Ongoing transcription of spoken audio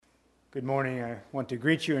Good morning. I want to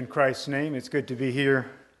greet you in Christ's name. It's good to be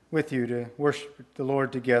here with you to worship the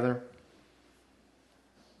Lord together.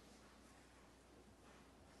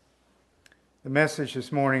 The message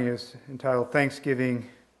this morning is entitled Thanksgiving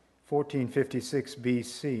 1456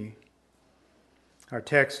 BC. Our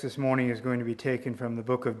text this morning is going to be taken from the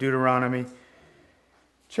book of Deuteronomy,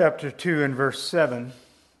 chapter 2 and verse 7.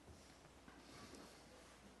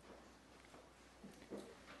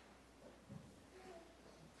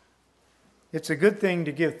 It's a good thing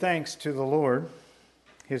to give thanks to the Lord.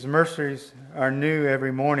 His mercies are new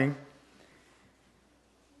every morning.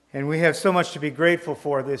 And we have so much to be grateful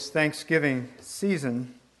for this Thanksgiving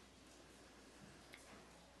season.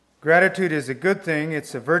 Gratitude is a good thing.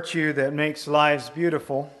 It's a virtue that makes lives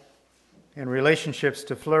beautiful and relationships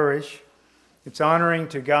to flourish. It's honoring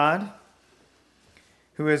to God,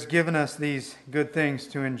 who has given us these good things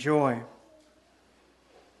to enjoy.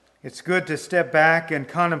 It's good to step back and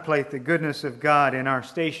contemplate the goodness of God in our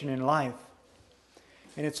station in life.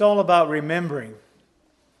 And it's all about remembering.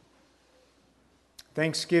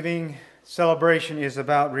 Thanksgiving celebration is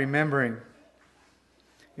about remembering.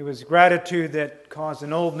 It was gratitude that caused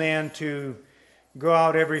an old man to go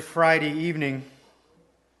out every Friday evening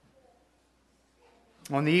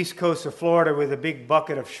on the east coast of Florida with a big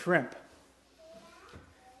bucket of shrimp.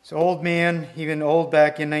 This old man, even old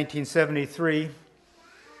back in 1973,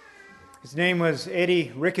 his name was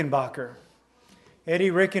Eddie Rickenbacker.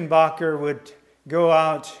 Eddie Rickenbacker would go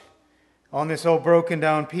out on this old broken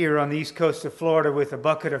down pier on the east coast of Florida with a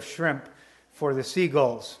bucket of shrimp for the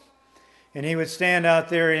seagulls. And he would stand out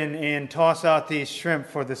there and toss out these shrimp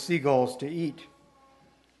for the seagulls to eat.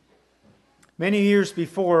 Many years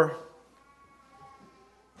before,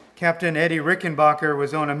 Captain Eddie Rickenbacker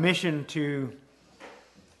was on a mission to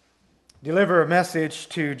deliver a message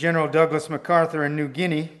to General Douglas MacArthur in New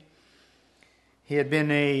Guinea. He had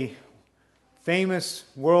been a famous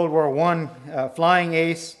World War I flying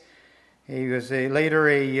ace. He was later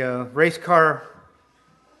a race car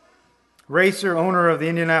racer, owner of the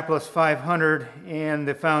Indianapolis 500, and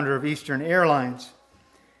the founder of Eastern Airlines.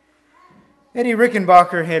 Eddie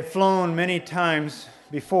Rickenbacker had flown many times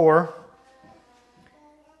before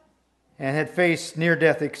and had faced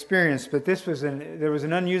near-death experience, but there was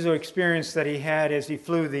an unusual experience that he had as he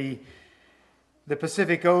flew the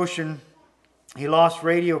Pacific Ocean. He lost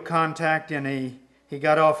radio contact and he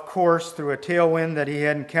got off course through a tailwind that he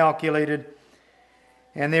hadn't calculated.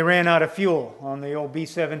 And they ran out of fuel on the old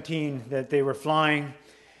B-17 that they were flying.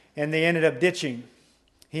 And they ended up ditching.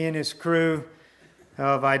 He and his crew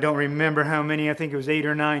of, I don't remember how many, I think it was 8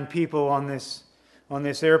 or 9 people on this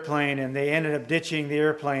airplane. And they ended up ditching the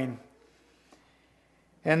airplane.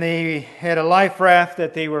 And they had a life raft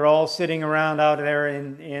that they were all sitting around out there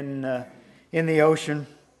in the ocean.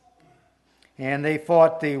 And they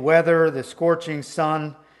fought the weather, the scorching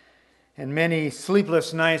sun, and many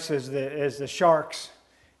sleepless nights as the sharks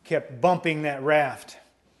kept bumping that raft.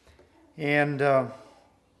 And the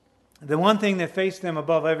one thing that faced them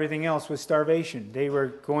above everything else was starvation. They were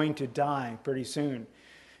going to die pretty soon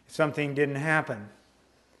if something didn't happen.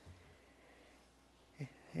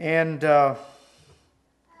 And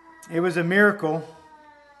it was a miracle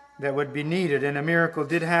that would be needed, and a miracle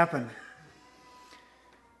did happen.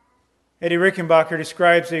 Eddie Rickenbacker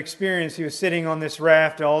describes the experience. He was sitting on this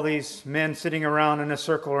raft, all these men sitting around in a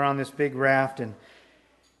circle around this big raft, and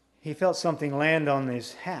he felt something land on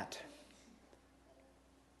his hat.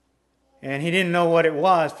 And he didn't know what it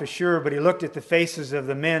was for sure, but he looked at the faces of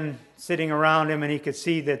the men sitting around him, and he could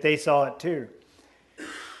see that they saw it too.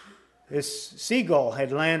 This seagull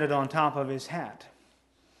had landed on top of his hat.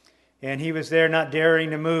 And he was there not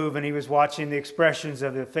daring to move, and he was watching the expressions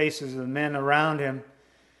of the faces of the men around him.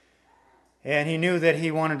 And he knew that he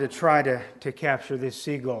wanted to try to capture this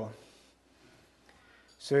seagull.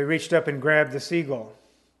 So he reached up and grabbed the seagull.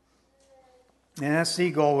 And that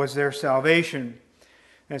seagull was their salvation.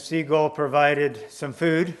 That seagull provided some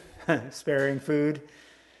food, sparing food,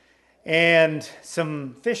 and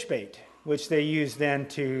some fish bait, which they used then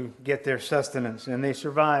to get their sustenance. And they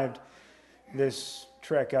survived this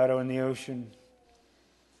trek out in the ocean.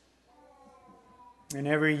 And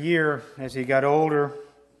every year, as he got older,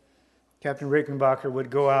 Captain Rickenbacker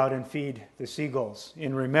would go out and feed the seagulls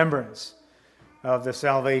in remembrance of the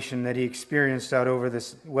salvation that he experienced out over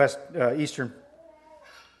this Western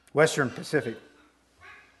Pacific.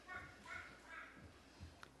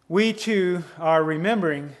 We too are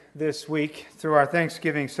remembering this week through our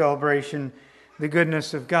Thanksgiving celebration the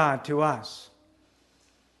goodness of God to us.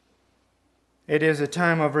 It is a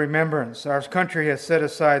time of remembrance. Our country has set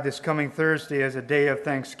aside this coming Thursday as a day of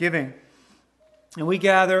thanksgiving. And we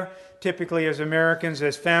gather typically as Americans,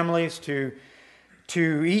 as families, to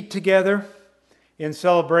eat together in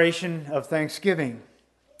celebration of Thanksgiving.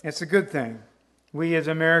 It's a good thing. We as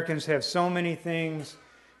Americans have so many things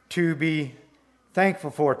to be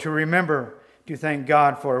thankful for, to remember to thank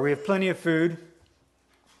God for. We have plenty of food.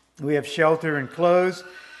 We have shelter and clothes.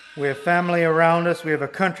 We have family around us. We have a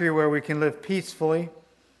country where we can live peacefully.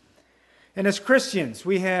 And as Christians,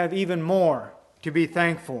 we have even more to be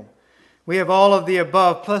thankful. We have all of the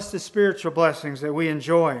above, plus the spiritual blessings that we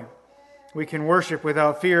enjoy. We can worship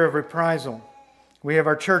without fear of reprisal. We have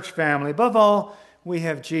our church family. Above all, we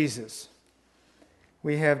have Jesus.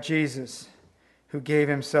 We have Jesus who gave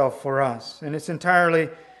himself for us. And it's entirely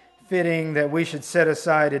fitting that we should set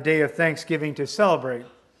aside a day of thanksgiving to celebrate.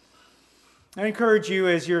 I encourage you,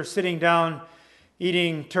 as you're sitting down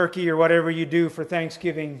eating turkey or whatever you do for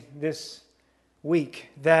Thanksgiving this week,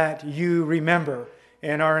 that you remember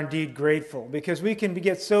and are indeed grateful. Because we can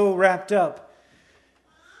get so wrapped up,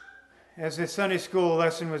 as the Sunday school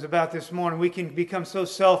lesson was about this morning, we can become so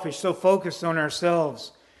selfish, so focused on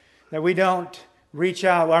ourselves, that we don't reach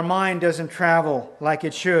out. Our mind doesn't travel like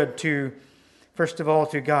it should to, first of all,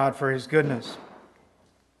 to God for his goodness.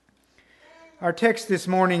 Our text this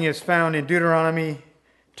morning is found in Deuteronomy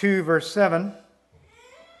 2, verse 7.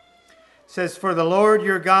 It says, "For the Lord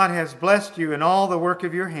your God has blessed you in all the work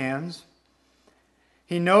of your hands.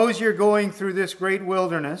 He knows you're going through this great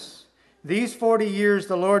wilderness. These 40 years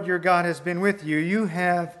the Lord your God has been with you. You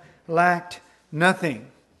have lacked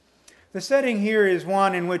nothing." The setting here is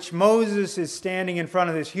one in which Moses is standing in front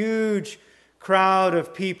of this huge crowd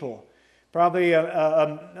of people. Probably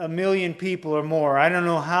a million people or more. I don't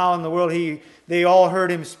know how in the world they all heard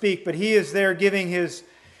him speak, but he is there giving his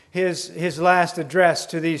last address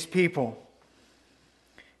to these people.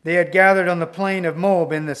 They had gathered on the plain of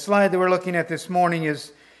Moab, and the slide that we're looking at this morning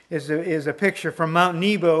is a picture from Mount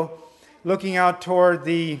Nebo, looking out toward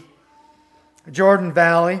the Jordan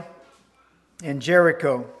Valley and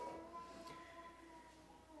Jericho.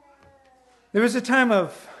 There was a time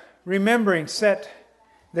of remembering set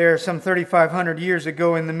there some 3,500 years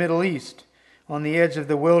ago in the Middle East, on the edge of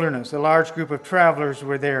the wilderness. A large group of travelers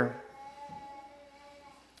were there.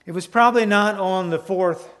 It was probably not on the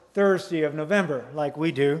fourth Thursday of November, like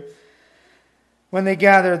we do, when they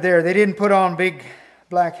gathered there. They didn't put on big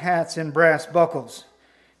black hats and brass buckles,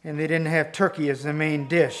 and they didn't have turkey as the main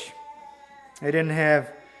dish. They didn't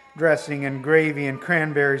have dressing and gravy and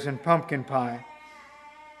cranberries and pumpkin pie.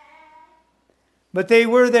 But they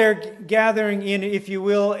were there gathering in, if you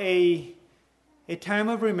will, a time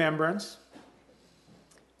of remembrance.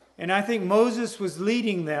 And I think Moses was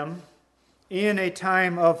leading them in a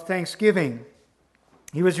time of thanksgiving.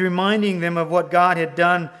 He was reminding them of what God had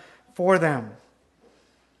done for them.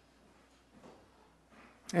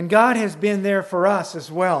 And God has been there for us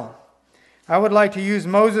as well. I would like to use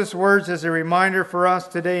Moses' words as a reminder for us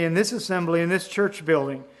today in this assembly, in this church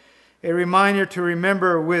building. A reminder to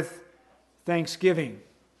remember with thanksgiving.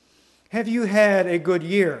 Have you had a good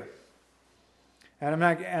year? And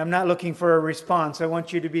I'm not looking for a response. I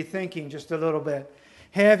want you to be thinking just a little bit.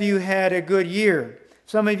 Have you had a good year?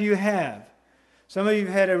 Some of you have. Some of you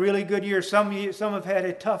have had a really good year. Some have had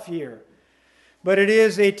a tough year. But it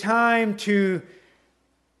is a time to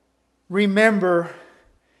remember.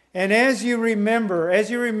 And as you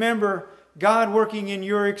remember God working in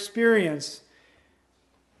your experience,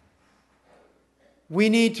 we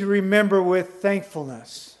need to remember with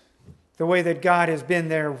thankfulness the way that God has been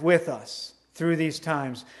there with us through these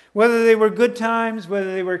times. Whether they were good times,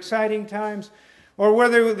 whether they were exciting times, or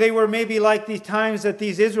whether they were maybe like the times that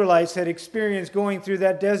these Israelites had experienced going through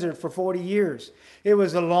that desert for 40 years. It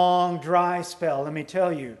was a long, dry spell, let me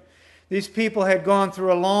tell you. These people had gone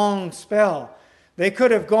through a long spell. They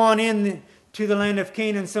could have gone in to the land of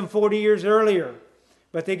Canaan some 40 years earlier,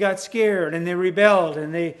 but they got scared and they rebelled,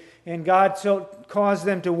 and God caused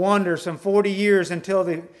them to wander some 40 years until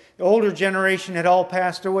the older generation had all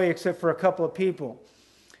passed away except for a couple of people.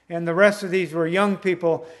 And the rest of these were young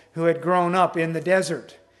people who had grown up in the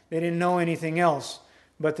desert. They didn't know anything else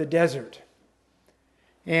but the desert.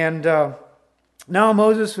 And now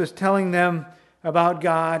Moses was telling them about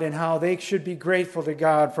God and how they should be grateful to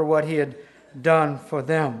God for what he had done for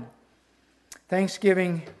them.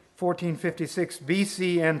 Thanksgiving 1456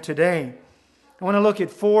 BC and today. I want to look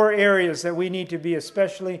at 4 areas that we need to be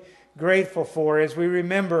especially grateful for as we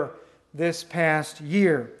remember this past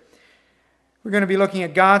year. We're going to be looking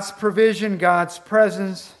at God's provision, God's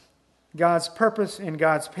presence, God's purpose, and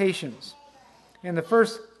God's patience. And the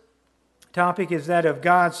first topic is that of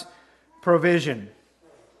God's provision.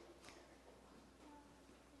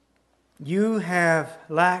 You have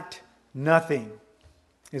lacked nothing.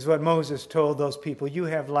 is what Moses told those people. You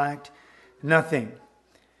have lacked nothing.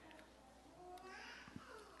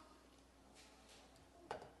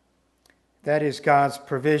 That is God's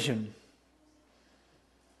provision.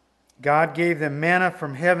 God gave them manna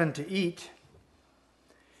from heaven to eat.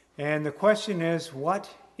 And the question is, what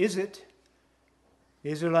is it? The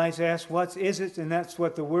Israelites asked, what is it? And that's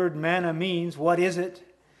what the word manna means. What is it?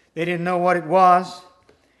 They didn't know what it was.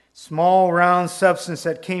 Small round substance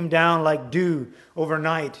that came down like dew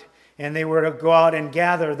overnight. And they were to go out and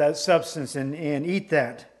gather that substance and eat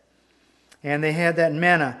that. And they had that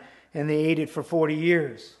manna and they ate it for 40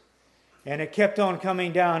 years. And it kept on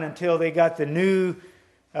coming down until they got the new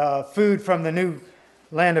food from the new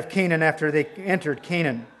land of Canaan after they entered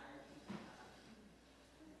Canaan.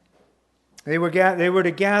 They were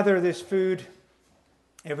to gather this food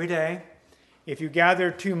every day. If you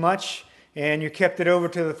gathered too much and you kept it over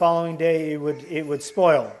to the following day, it would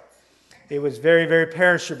spoil. It was very, very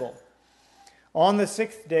perishable. On the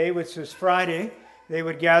sixth day, which was Friday, they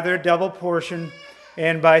would gather a double portion,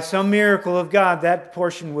 and by some miracle of God, that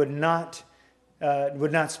portion would not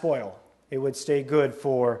spoil. It would stay good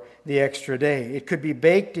for the extra day. It could be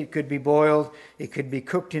baked, it could be boiled, it could be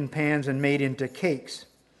cooked in pans and made into cakes.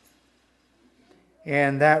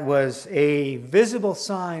 And that was a visible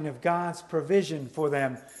sign of God's provision for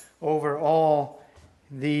them over all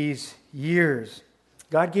these years.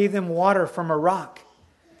 God gave them water from a rock.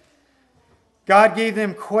 God gave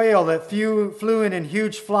them quail that flew in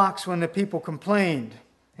huge flocks when the people complained.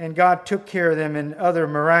 And God took care of them in other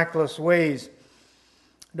miraculous ways.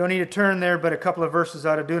 Don't need to turn there, but a couple of verses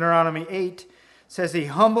out of Deuteronomy 8 says, He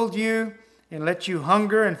humbled you and let you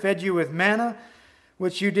hunger and fed you with manna,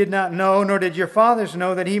 which you did not know, nor did your fathers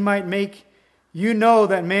know, that He might make you know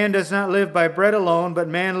that man does not live by bread alone, but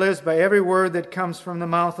man lives by every word that comes from the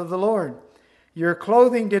mouth of the Lord. Your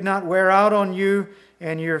clothing did not wear out on you,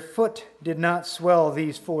 and your foot did not swell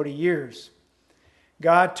these 40 years.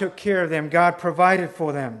 God took care of them. God provided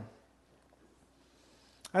for them.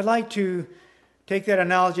 I'd like to take that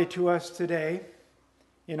analogy to us today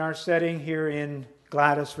in our setting here in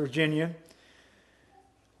Gladys, Virginia.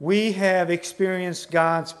 We have experienced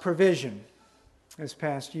God's provision this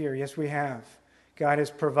past year. Yes, we have. God has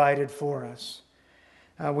provided for us.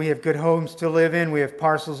 We have good homes to live in. We have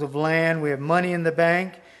parcels of land. We have money in the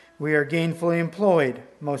bank. We are gainfully employed,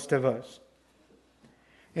 most of us.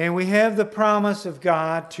 And we have the promise of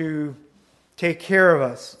God to take care of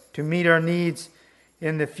us, to meet our needs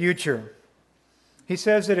in the future. He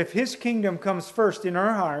says that if His kingdom comes first in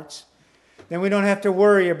our hearts, then we don't have to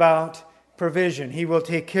worry about provision. He will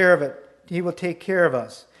take care of it. He will take care of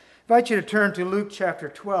us. I invite you to turn to Luke chapter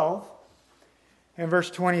 12 and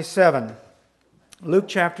verse 27. Luke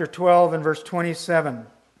chapter 12 and verse 27.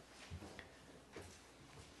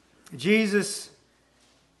 Jesus,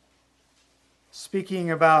 speaking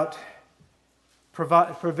about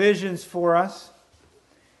provisions for us,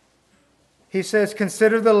 He says,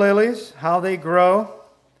 Consider the lilies, how they grow.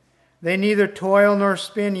 They neither toil nor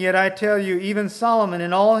spin, yet I tell you, even Solomon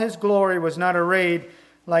in all his glory was not arrayed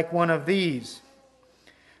like one of these.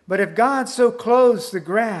 But if God so clothes the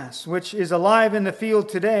grass, which is alive in the field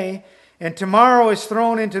today, and tomorrow is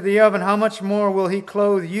thrown into the oven, how much more will He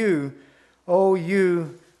clothe you, O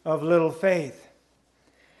you of little faith?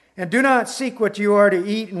 And do not seek what you are to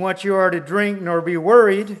eat and what you are to drink, nor be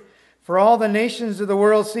worried, for all the nations of the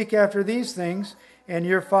world seek after these things, and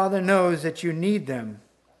your Father knows that you need them.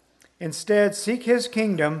 Instead, seek His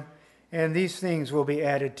kingdom, and these things will be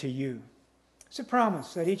added to you. It's a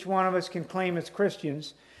promise that each one of us can claim as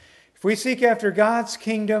Christians. If we seek after God's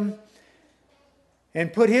kingdom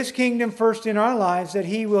and put His kingdom first in our lives, that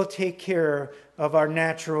He will take care of our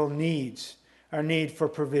natural needs, our need for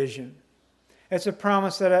provision. It's a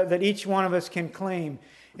promise that each one of us can claim.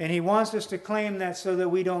 And He wants us to claim that so that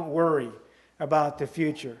we don't worry about the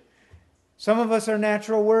future. Some of us are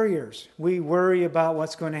natural worriers. We worry about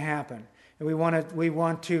what's going to happen. And we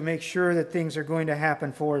want to make sure that things are going to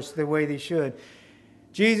happen for us the way they should.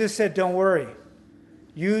 Jesus said, don't worry.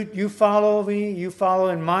 You follow me, you follow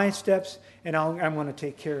in my steps, and I'm going to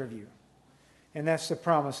take care of you. And that's the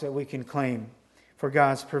promise that we can claim for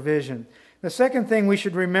God's provision. The second thing we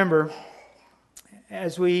should remember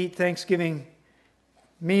as we eat Thanksgiving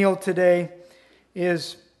meal today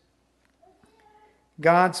is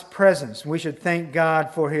God's presence. We should thank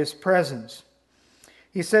God for His presence.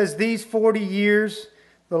 He says, these 40 years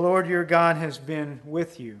the Lord your God has been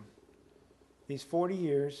with you. These 40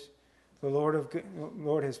 years the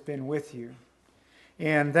Lord has been with you.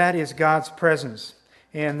 And that is God's presence.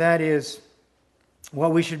 And that is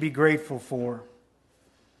what we should be grateful for.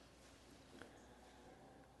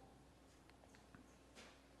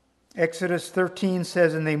 Exodus 13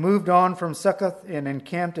 says, "And they moved on from Succoth and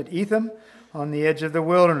encamped at Etham on the edge of the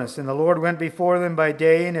wilderness. And the Lord went before them by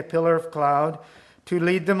day in a pillar of cloud to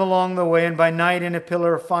lead them along the way, and by night in a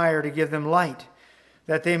pillar of fire to give them light,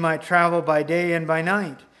 that they might travel by day and by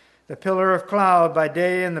night. The pillar of cloud by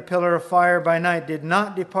day and the pillar of fire by night did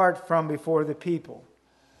not depart from before the people."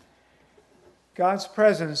 God's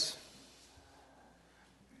presence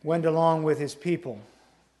went along with his people.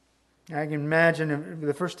 I can imagine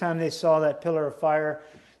the first time they saw that pillar of fire,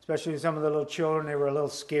 especially some of the little children, they were a little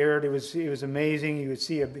scared. It was amazing. You would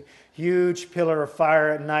see a huge pillar of fire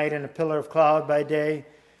at night and a pillar of cloud by day.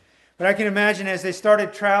 But I can imagine as they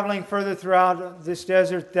started traveling further throughout this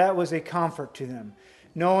desert, that was a comfort to them,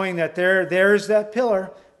 knowing that there's that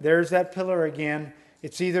pillar again.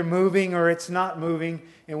 It's either moving or it's not moving,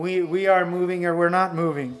 and we are moving or we're not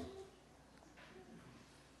moving.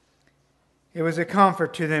 It was a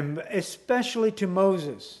comfort to them, especially to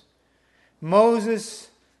Moses. Moses,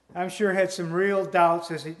 I'm sure, had some real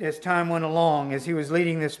doubts as time went along, as he was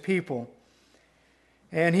leading this people.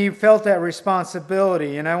 And he felt that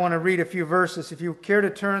responsibility. And I want to read a few verses. If you care to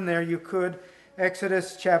turn there, you could.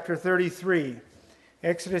 Exodus chapter 33.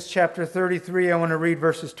 Exodus chapter 33, I want to read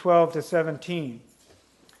verses 12 to 17.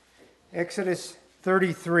 Exodus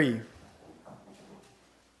 33.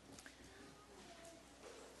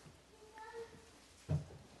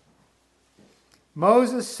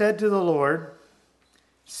 Moses said to the Lord,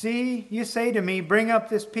 "See, you say to me, 'Bring up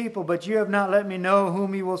this people,' but you have not let me know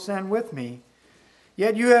whom you will send with me.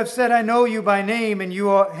 Yet you have said, 'I know you by name,' and you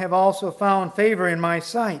have also found favor in my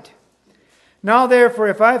sight. Now therefore,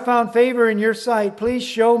 if I have found favor in your sight, please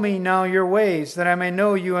show me now your ways, that I may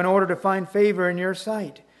know you in order to find favor in your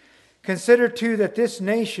sight. Consider too that this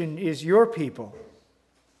nation is your people."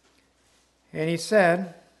 And he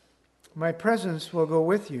said, "My presence will go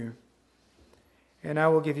with you, and I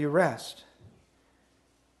will give you rest."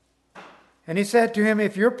 And he said to him,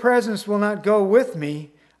 "If your presence will not go with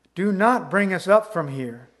me, do not bring us up from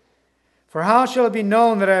here. For how shall it be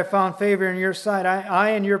known that I have found favor in your sight, I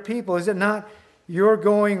and your people? Is it not your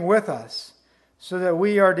going with us, so that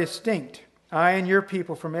we are distinct, I and your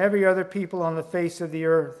people, from every other people on the face of the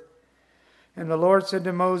earth?" And the Lord said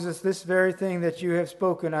to Moses, "This very thing that you have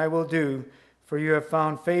spoken I will do, for you have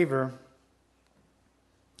found favor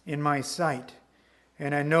in my sight,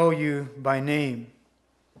 and I know you by name."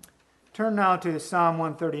 Turn now to Psalm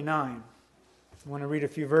 139. I want to read a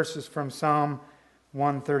few verses from Psalm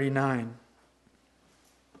 139.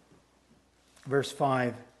 Verse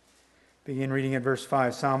 5. Begin reading at verse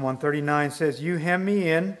 5. Psalm 139 says, "You hem me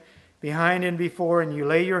in, behind and before, and you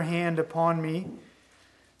lay your hand upon me.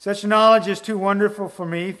 Such knowledge is too wonderful for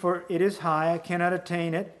me, for it is high, I cannot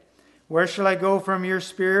attain it. Where shall I go from your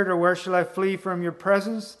spirit, or where shall I flee from your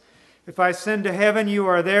presence? If I ascend to heaven, you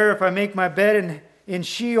are there. If I make my bed in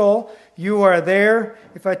Sheol, you are there.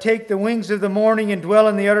 If I take the wings of the morning and dwell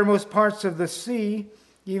in the uttermost parts of the sea,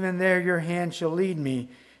 even there your hand shall lead me,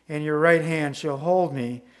 and your right hand shall hold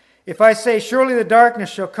me. If I say, surely the darkness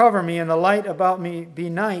shall cover me, and the light about me be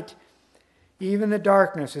night, even the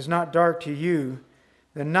darkness is not dark to you.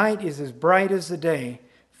 The night is as bright as the day,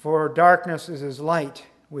 for darkness is as light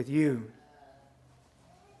with you."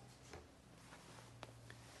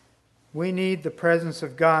 We need the presence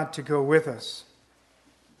of God to go with us.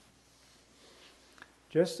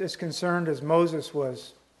 Just as concerned as Moses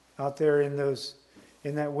was out there in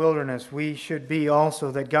that wilderness, we should be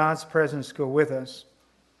also, that God's presence go with us.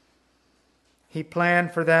 He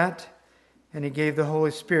planned for that, and He gave the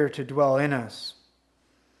Holy Spirit to dwell in us.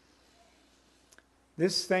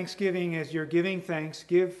 This Thanksgiving, as you're giving thanks,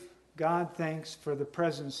 give God thanks for the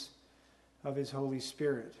presence of His Holy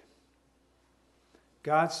Spirit.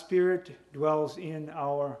 God's Spirit dwells in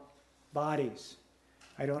our bodies.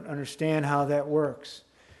 I don't understand how that works.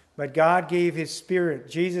 But God gave His Spirit.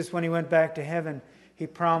 Jesus, when He went back to heaven, He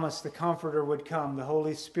promised the Comforter would come, the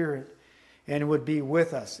Holy Spirit, and would be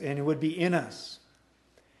with us, and it would be in us.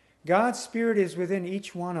 God's Spirit is within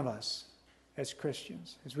each one of us as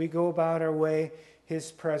Christians. As we go about our way,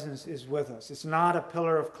 His presence is with us. It's not a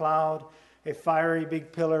pillar of cloud, a fiery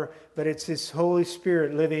big pillar, but it's His Holy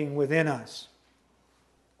Spirit living within us.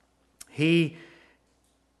 He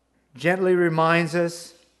gently reminds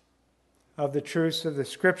us of the truths of the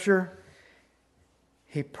Scripture.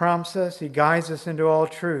 He prompts us. He guides us into all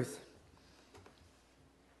truth.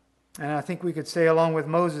 And I think we could say along with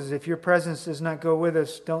Moses, if your presence does not go with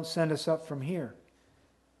us, don't send us up from here.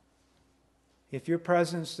 If your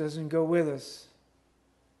presence doesn't go with us,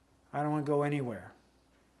 I don't want to go anywhere.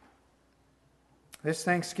 This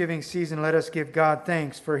Thanksgiving season, let us give God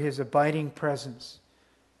thanks for His abiding presence.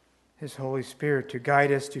 His Holy Spirit to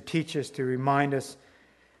guide us, to teach us, to remind us,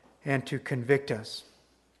 and to convict us.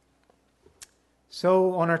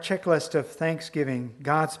 So on our checklist of thanksgiving,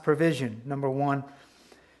 God's provision, number one.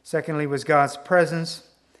 Secondly was God's presence.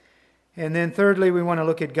 And then thirdly, we want to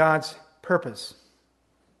look at God's purpose.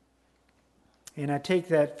 And I take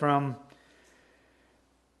that from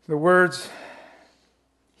the words,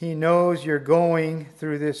 He knows you're going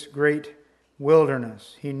through this great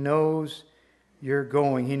wilderness. He knows you're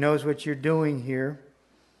going. He knows what you're doing here.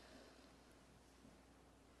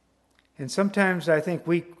 And sometimes I think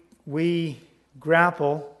we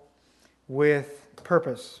grapple with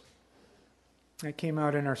purpose. That came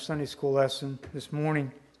out in our Sunday school lesson this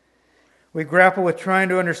morning. We grapple with trying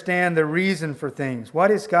to understand the reason for things. What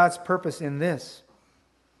is God's purpose in this?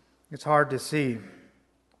 It's hard to see.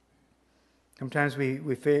 Sometimes we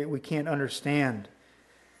can't understand.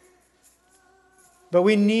 But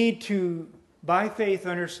we need to, by faith,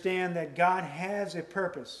 understand that God has a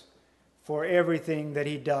purpose for everything that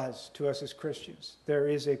He does to us as Christians. There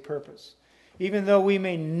is a purpose. Even though we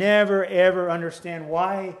may never, ever understand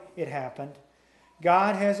why it happened,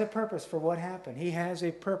 God has a purpose for what happened. He has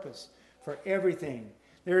a purpose for everything.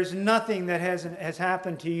 There is nothing that has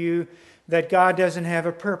happened to you that God doesn't have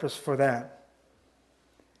a purpose for that.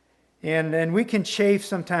 And we can chafe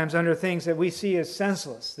sometimes under things that we see as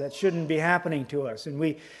senseless, that shouldn't be happening to us. And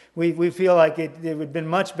we feel like it would have been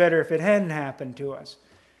much better if it hadn't happened to us.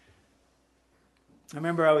 I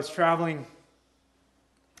remember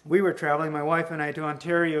we were traveling, my wife and I, to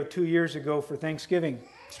Ontario 2 years ago for Thanksgiving,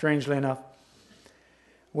 strangely enough.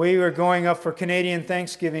 We were going up for Canadian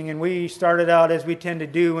Thanksgiving, and we started out, as we tend to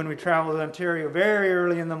do when we travel to Ontario, very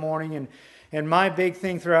early in the morning. And my big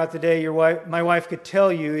thing throughout the day, my wife could tell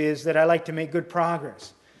you, is that I like to make good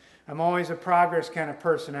progress. I'm always a progress kind of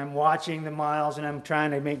person. I'm watching the miles, and I'm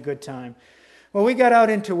trying to make good time. Well, we got out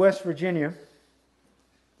into West Virginia,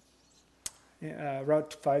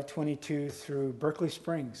 Route 522 through Berkeley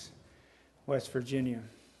Springs, West Virginia,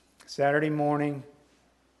 Saturday morning.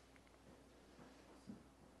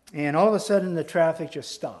 And all of a sudden, the traffic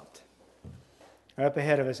just stopped. Right up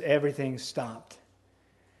ahead of us, everything stopped.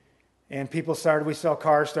 And we saw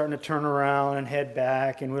cars starting to turn around and head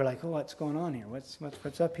back, and we were like, oh, what's going on here?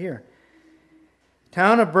 What's up here?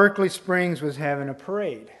 Town of Berkeley Springs was having a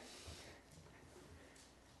parade.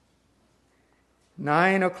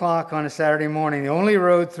 9 o'clock on a Saturday morning, the only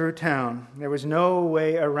road through town. There was no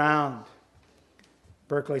way around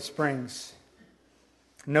Berkeley Springs.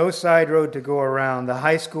 No side road to go around. The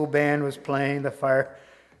high school band was playing, the fire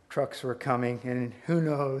trucks were coming, and who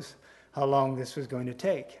knows how long this was going to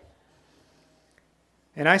take.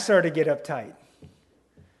 And I started to get uptight.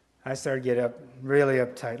 Really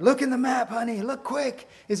uptight. Look in the map, honey. Look quick.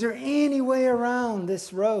 Is there any way around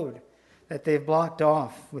this road that they've blocked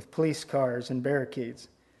off with police cars and barricades?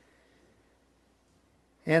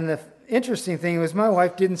 And the interesting thing was my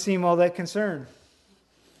wife didn't seem all that concerned.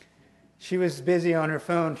 She was busy on her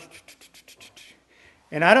phone.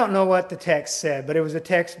 And I don't know what the text said, but it was a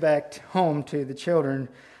text back home to the children.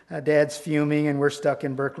 Dad's fuming and we're stuck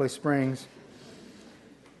in Berkeley Springs.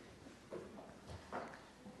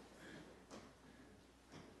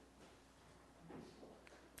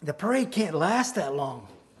 The parade can't last that long,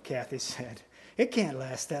 Kathy said. It can't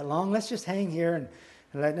last that long. Let's just hang here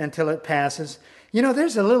until it passes. You know,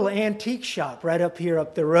 there's a little antique shop right up here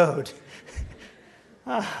up the road.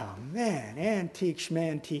 Oh, man, antique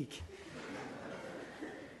schmantique.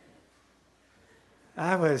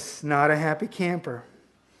 I was not a happy camper.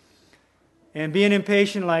 And being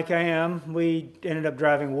impatient like I am, we ended up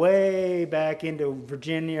driving way back into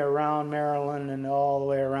Virginia, around Maryland, and all the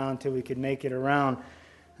way around till we could make it around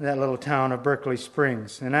that little town of Berkeley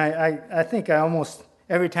Springs. And I think I almost,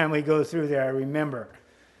 every time we go through there, I remember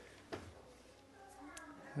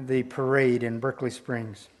the parade in Berkeley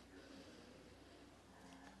Springs.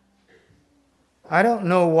 I don't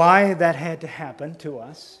know why that had to happen to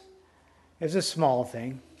us. It's a small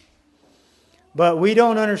thing. But we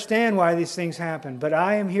don't understand why these things happen. But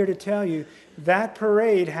I am here to tell you that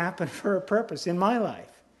parade happened for a purpose in my life.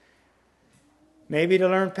 Maybe to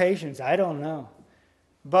learn patience. I don't know.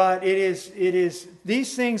 But it is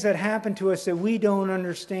these things that happen to us that we don't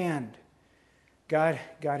understand. God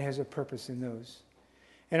has a purpose in those.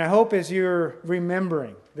 And I hope as you're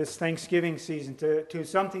remembering this Thanksgiving season to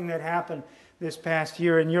something that happened this past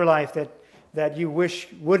year in your life that you wish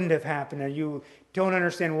wouldn't have happened, and you don't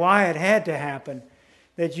understand why it had to happen,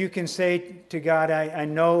 that you can say to God, I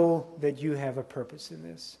know that you have a purpose in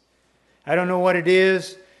this. I don't know what it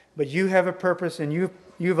is, but you have a purpose, and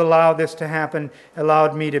you've allowed this to happen,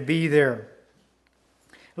 allowed me to be there.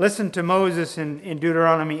 Listen to Moses in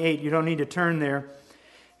Deuteronomy 8. You don't need to turn there.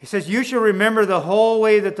 He says, "You shall remember the whole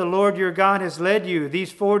way that the Lord your God has led you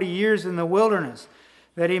these 40 years in the wilderness,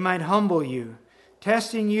 that he might humble you,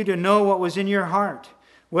 testing you to know what was in your heart,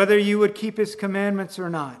 whether you would keep his commandments or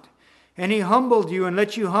not. And he humbled you and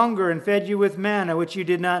let you hunger and fed you with manna, which you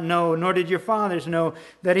did not know, nor did your fathers know,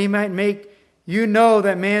 that he might make you know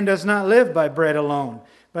that man does not live by bread alone,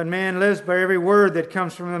 but man lives by every word that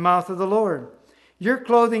comes from the mouth of the Lord. Your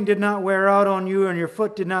clothing did not wear out on you, and your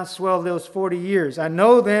foot did not swell those 40 years. I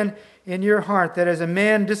know then in your heart that as a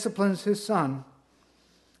man disciplines his son,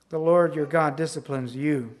 the Lord your God disciplines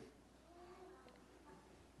you."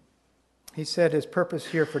 He said his purpose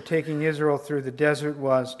here for taking Israel through the desert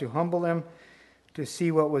was to humble them, to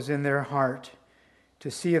see what was in their heart,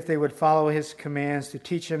 to see if they would follow his commands, to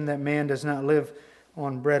teach them that man does not live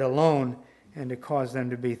on bread alone, and to cause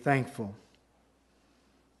them to be thankful.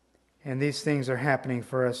 And these things are happening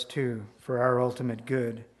for us too, for our ultimate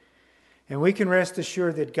good. And we can rest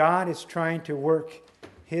assured that God is trying to work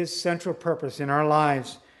his central purpose in our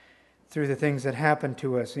lives through the things that happen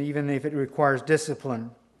to us, even if it requires discipline.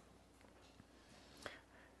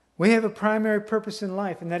 We have a primary purpose in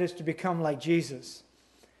life, and that is to become like Jesus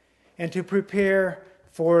and to prepare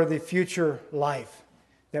for the future life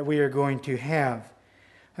that we are going to have.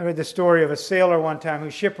 I heard the story of a sailor one time who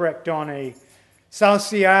shipwrecked on a South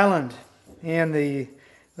Sea island, and the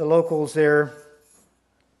locals there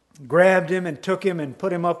grabbed him and took him and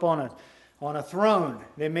put him up on a throne.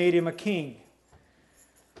 They made him a king.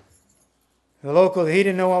 The local, he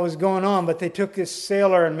didn't know what was going on, but they took this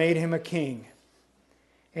sailor and made him a king.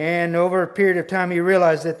 And over a period of time, he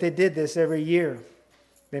realized that they did this every year.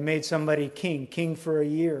 They made somebody king for a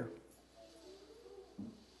year.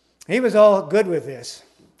 He was all good with this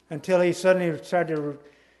until he suddenly started to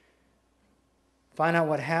find out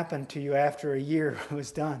what happened to you after a year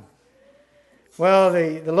was done. Well,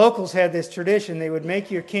 the locals had this tradition. They would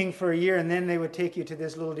make you a king for a year, and then they would take you to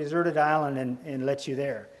this little deserted island and let you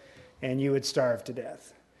there. And you would starve to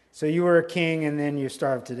death. So you were a king, and then you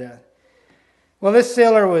starved to death. Well, this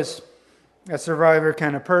sailor was a survivor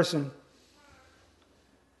kind of person.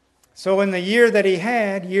 So in the year that he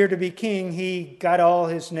had, year to be king, he got all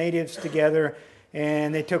his natives together,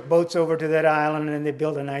 and they took boats over to that island, and they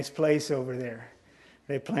built a nice place over there.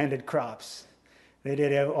 They planted crops. They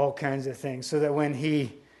did all kinds of things so that when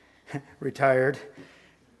he retired,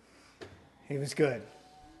 he was good.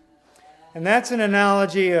 And that's an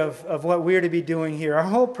analogy of what we're to be doing here. Our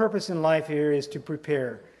whole purpose in life here is to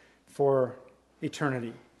prepare for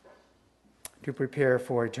eternity. To prepare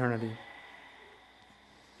for eternity.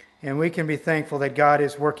 And we can be thankful that God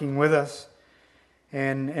is working with us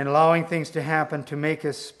and allowing things to happen to make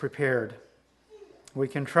us prepared. We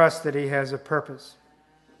can trust that he has a purpose.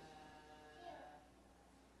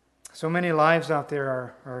 So many lives out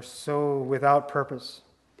there are so without purpose,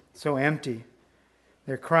 so empty.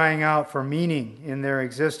 They're crying out for meaning in their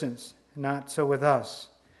existence. Not so with us.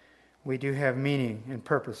 We do have meaning and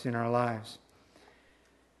purpose in our lives.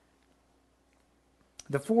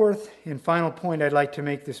 The fourth and final point I'd like to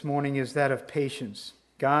make this morning is that of patience,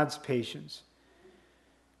 God's patience.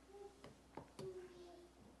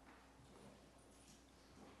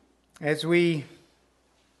 As we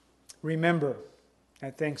remember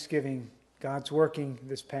at Thanksgiving, God's working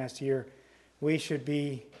this past year, we should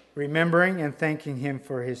be remembering and thanking him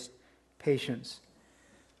for his patience.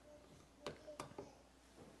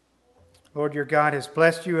 Lord, your God has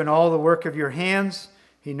blessed you in all the work of your hands.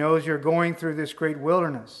 He knows you're going through this great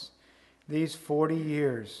wilderness. These 40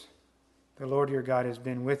 years, the Lord your God has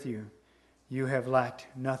been with you. You have lacked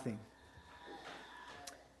nothing.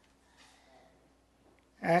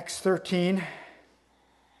 Acts 13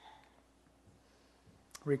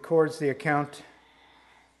 records the account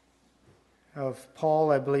of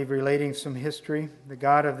Paul, I believe, relating some history. The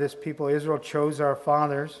God of this people, Israel, chose our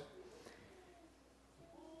fathers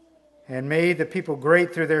and made the people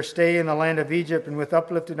great through their stay in the land of Egypt, and with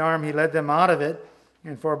uplifted arm he led them out of it,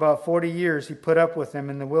 and for about 40 years he put up with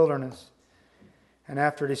them in the wilderness. And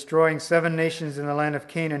after destroying 7 nations in the land of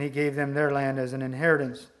Canaan, he gave them their land as an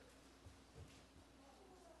inheritance.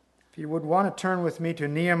 If you would want to turn with me to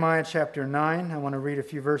Nehemiah chapter 9, I want to read a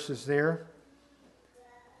few verses there.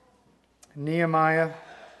 Nehemiah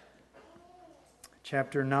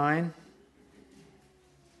chapter 9.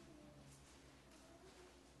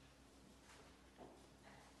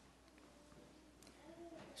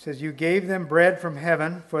 It says, "You gave them bread from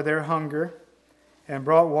heaven for their hunger, and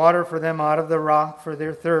brought water for them out of the rock for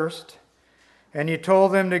their thirst. And you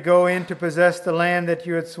told them to go in to possess the land that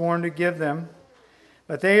you had sworn to give them.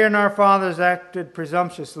 But they and our fathers acted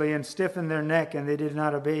presumptuously and stiffened their neck, and they did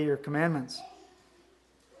not obey your commandments.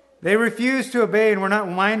 They refused to obey and were not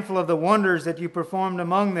mindful of the wonders that you performed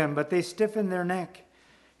among them, but they stiffened their neck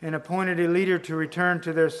and appointed a leader to return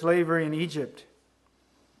to their slavery in Egypt.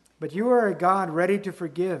 But you are a God ready to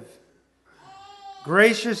forgive,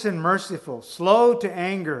 gracious and merciful, slow to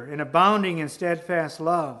anger, and abounding in steadfast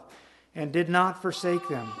love, and did not forsake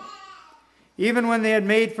them. Even when they had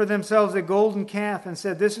made for themselves a golden calf and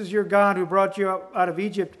said, "This is your God who brought you out of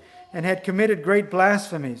Egypt," and had committed great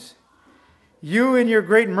blasphemies, you in your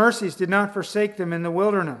great mercies did not forsake them in the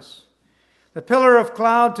wilderness. The pillar of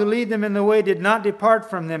cloud to lead them in the way did not depart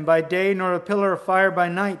from them by day, nor a pillar of fire by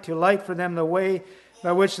night to light for them the way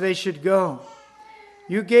by which they should go.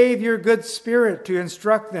 You gave your good spirit to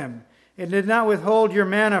instruct them, and did not withhold your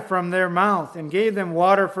manna from their mouth, and gave them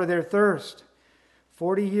water for their thirst.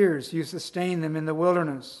 40 years you sustained them in the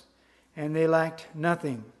wilderness, and they lacked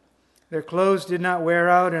nothing. Their clothes did not wear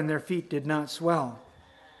out, and their feet did not swell.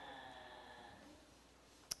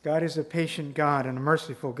 God is a patient God and a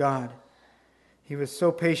merciful God. He was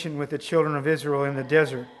so patient with the children of Israel in the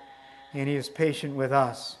desert, and He is patient with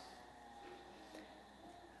us.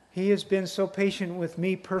 He has been so patient with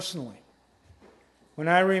me personally. When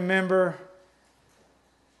I remember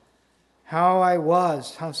how I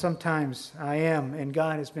was, how sometimes I am, and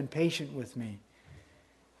God has been patient with me,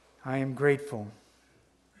 I am grateful.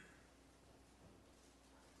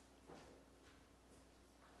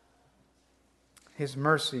 His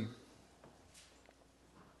mercy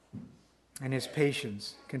and His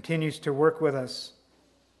patience continues to work with us.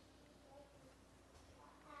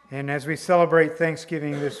 And as we celebrate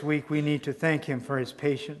Thanksgiving this week, we need to thank Him for His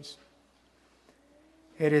patience.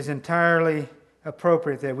 It is entirely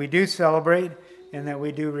appropriate that we do celebrate and that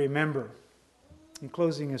we do remember. In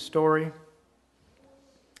closing a story,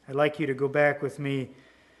 I'd like you to go back with me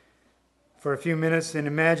for a few minutes and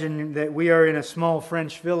imagine that we are in a small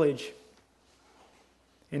French village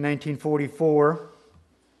in 1944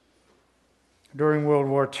 during World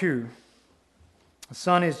War II. The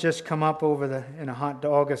sun has just come up in a hot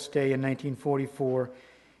August day in 1944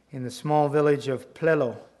 in the small village of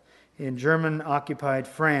Plelo in German-occupied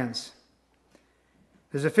France.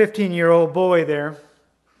 There's a 15-year-old boy there,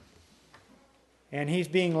 and he's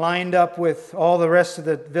being lined up with all the rest of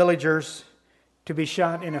the villagers to be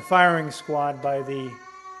shot in a firing squad by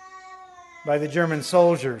the German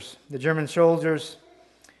soldiers. The German soldiers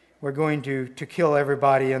were going to kill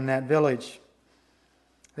everybody in that village.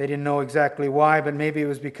 They didn't know exactly why, but maybe it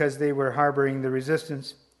was because they were harboring the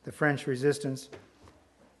resistance, the French resistance.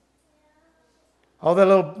 All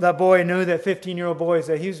that boy knew, that 15-year-old boy, is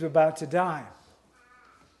that he was about to die.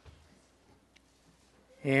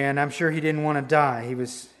 And I'm sure he didn't want to die. He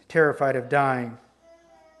was terrified of dying.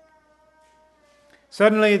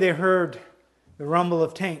 Suddenly they heard the rumble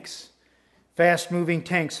of tanks, fast-moving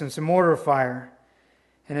tanks, and some mortar fire,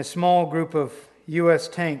 and a small group of U.S.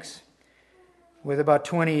 tanks with about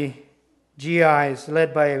 20 GIs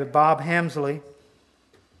led by Bob Hamsley,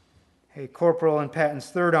 a corporal in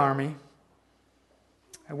Patton's Third Army.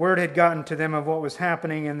 A word had gotten to them of what was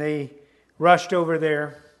happening, and they rushed over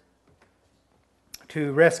there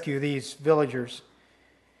to rescue these villagers.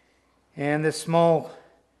 And this small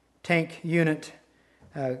tank unit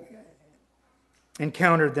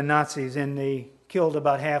encountered the Nazis, and they killed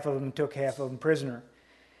about half of them and took half of them prisoner.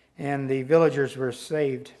 And the villagers were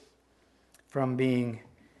saved from being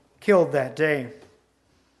killed that day.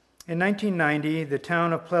 In 1990, the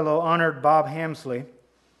town of Plelo honored Bob Hamsley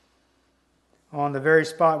on the very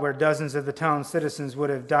spot where dozens of the town's citizens would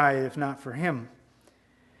have died if not for him.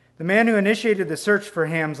 The man who initiated the search for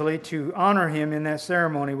Hamsley to honor him in that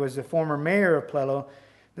ceremony was the former mayor of Plelo,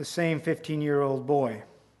 the same 15-year-old boy.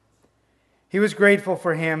 He was grateful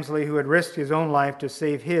for Hamsley, who had risked his own life to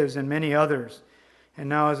save his and many others, and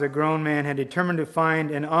now as a grown man had determined to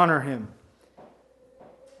find and honor him.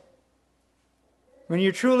 When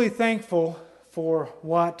you're truly thankful for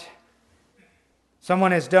what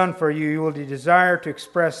someone has done for you, you will desire to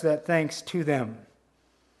express that thanks to them.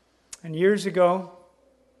 And years ago,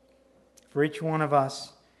 for each one of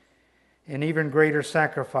us, an even greater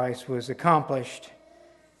sacrifice was accomplished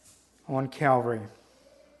on Calvary.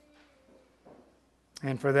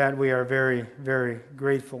 And for that we are very, very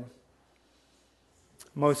grateful.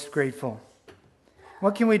 Most grateful.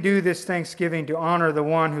 What can we do this Thanksgiving to honor the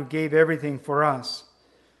one who gave everything for us?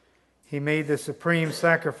 He made the supreme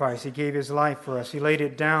sacrifice. He gave His life for us. He laid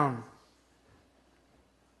it down.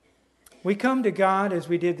 We come to God as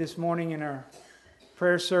we did this morning in our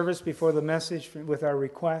prayer service before the message with our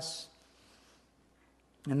requests.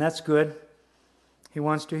 And that's good. He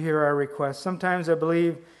wants to hear our requests. Sometimes I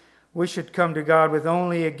believe we should come to God with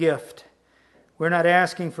only a gift. We're not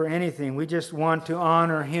asking for anything. We just want to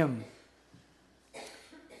honor Him.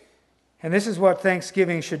 And this is what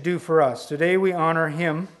Thanksgiving should do for us. Today we honor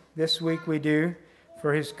Him. This week we do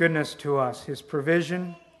for His goodness to us, His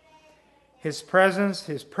provision, His presence,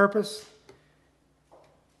 His purpose,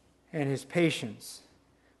 and His patience.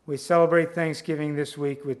 We celebrate Thanksgiving this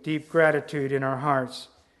week with deep gratitude in our hearts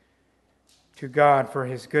to God for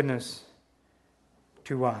His goodness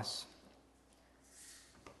to us.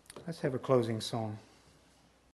 Let's have a closing song.